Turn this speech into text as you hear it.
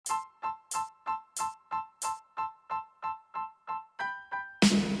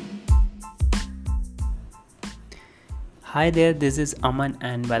Hi there, this is Aman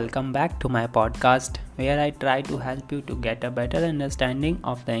and welcome back to my podcast where I try to help you to get a better understanding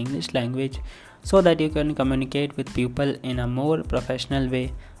of the English language so that you can communicate with people in a more professional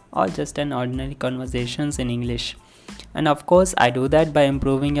way or just an ordinary conversations in English. And of course, I do that by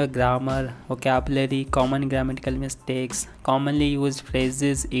improving your grammar, vocabulary, common grammatical mistakes, commonly used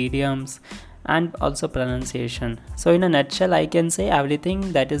phrases, idioms, and also pronunciation. So in a nutshell, I can say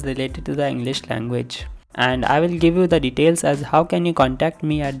everything that is related to the English language, and I will give you the details as how can you contact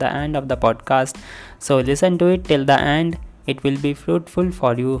me at the end of the podcast. So listen to it till the end. It will be fruitful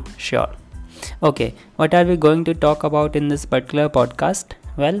for you, sure. Okay, what are we going to talk about in this particular podcast?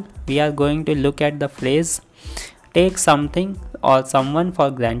 Well, we are going to look at the phrase take something or someone for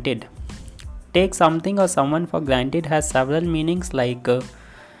granted. Take something or someone for granted has several meanings like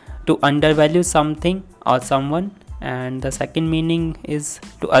to undervalue something or someone, and the second meaning is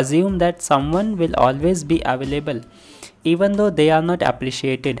to assume that someone will always be available even though they are not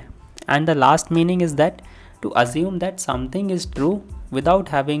appreciated, and the last meaning is that to assume that something is true without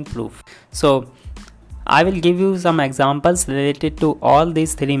having proof. So I will give you some examples related to all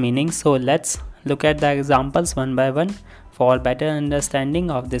these three meanings. So let's look at the examples one by one for better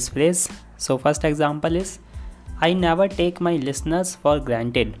understanding of this phrase. So first example is I never take my listeners for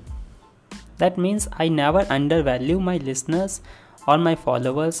granted. That means I never undervalue my listeners or my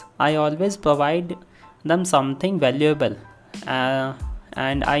followers. I always provide them something valuable.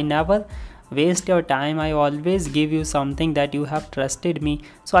 And I never waste your time. I always give you something that you have trusted me.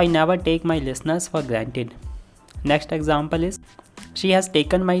 So I never take my listeners for granted. Next example is she has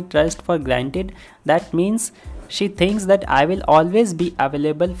taken my trust for granted. That means she thinks that I will always be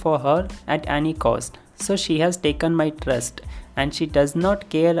available for her at any cost. So she has taken my trust and she does not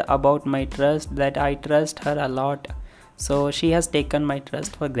care about my trust, that I trust her a lot. So she has taken my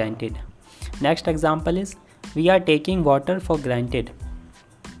trust for granted. Next example is we are taking water for granted.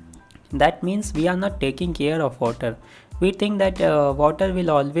 That means we are not taking care of water. We think that water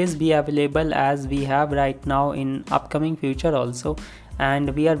will always be available as we have right now in upcoming future also,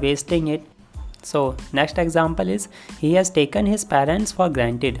 and we are wasting it. So next example is he has taken his parents for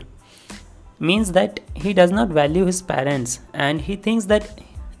granted. Means that he does not value his parents and he thinks that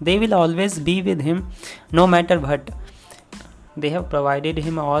they will always be with him no matter what. They have provided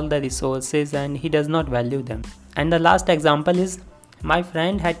him all the resources and he does not value them. And the last example is my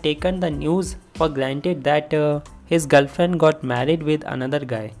friend had taken the news for granted that his girlfriend got married with another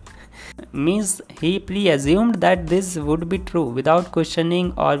guy. Means he pre-assumed that this would be true without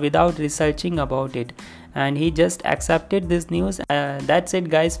questioning or without researching about it, and he just accepted this news. That's it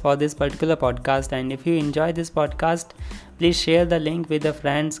guys for this particular podcast, and if you enjoy this podcast, please share the link with the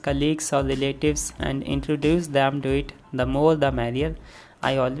friends, colleagues or relatives and introduce them to it. The more the merrier.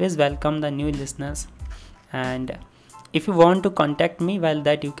 I always welcome the new listeners, and if you want to contact me, well,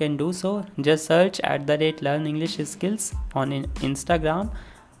 that you can do so. Just search @Learn English Skills on Instagram,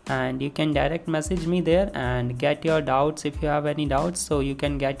 and you can direct message me there and get your doubts. If you have any doubts, so you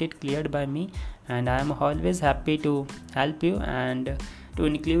can get it cleared by me, and I am always happy to help you and to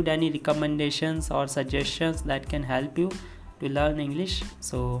include any recommendations or suggestions that can help you to learn English.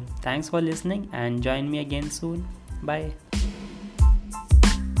 So thanks for listening and join me again soon. Bye.